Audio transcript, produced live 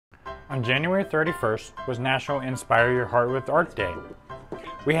On January 31st was National Inspire Your Heart with Art Day.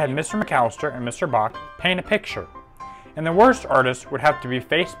 We had Mr. McAllister and Mr. Bach paint a picture, and the worst artist would have to be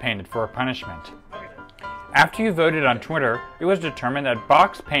face painted for a punishment. After you voted on Twitter, it was determined that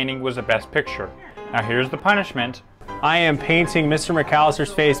Bach's painting was the best picture. Now here's the punishment. I am painting Mr.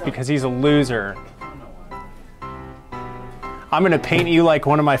 McAllister's face because he's a loser. I'm gonna paint you like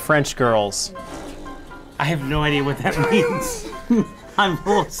one of my French girls. I have no idea what that means. I'm a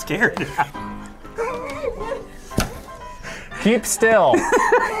little scared now. Keep still.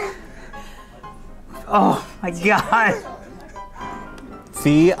 Oh my God.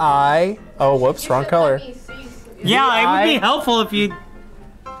 V-I, oh whoops, wrong color. Yeah, it would be helpful if you...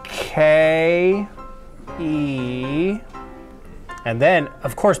 K-E, and then,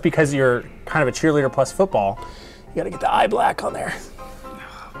 of course, because you're kind of a cheerleader plus football, you gotta get the eye black on there.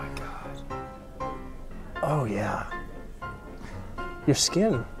 Oh my God. Oh yeah. Your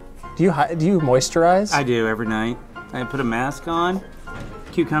skin. Do you moisturize? I do every night. I put a mask on,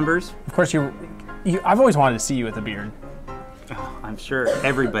 cucumbers. Of course, I've always wanted to see you with a beard. Oh, I'm sure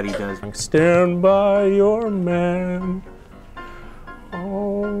everybody does. Stand by your man.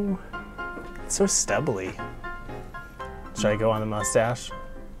 Oh, it's so stubbly. Should I go on the mustache?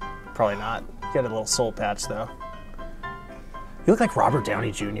 Probably not. You got a little soul patch though. You look like Robert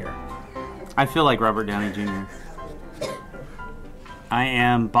Downey Jr. I feel like Robert Downey Jr. I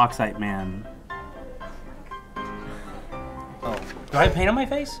am Bauxite Man. Oh, do I have paint on my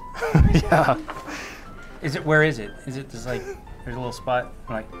face? Yeah. Is it? Where is it? Is it just like there's a little spot?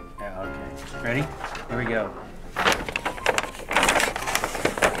 Like, yeah, okay. Ready? Here we go.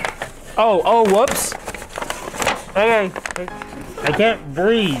 Oh, whoops. Okay. I can't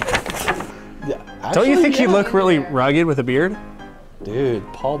breathe. Yeah, actually, Don't you think you look really rugged with a beard? Dude,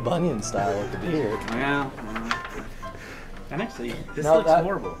 Paul Bunyan style with the beard. Yeah. And actually, this No, looks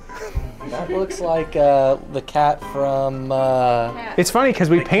horrible. That looks like the cat from It's funny because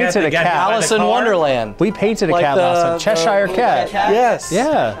we painted a cat. Alice in Wonderland. We painted a Like cat the- last time. Cheshire the Cat. Yes.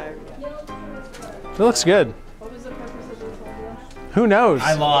 Yeah. It looks good. What was the purpose of this whole deal? Who knows?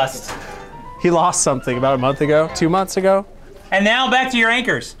 I lost. He lost something about a month ago, 2 months ago. And now back to your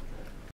anchors.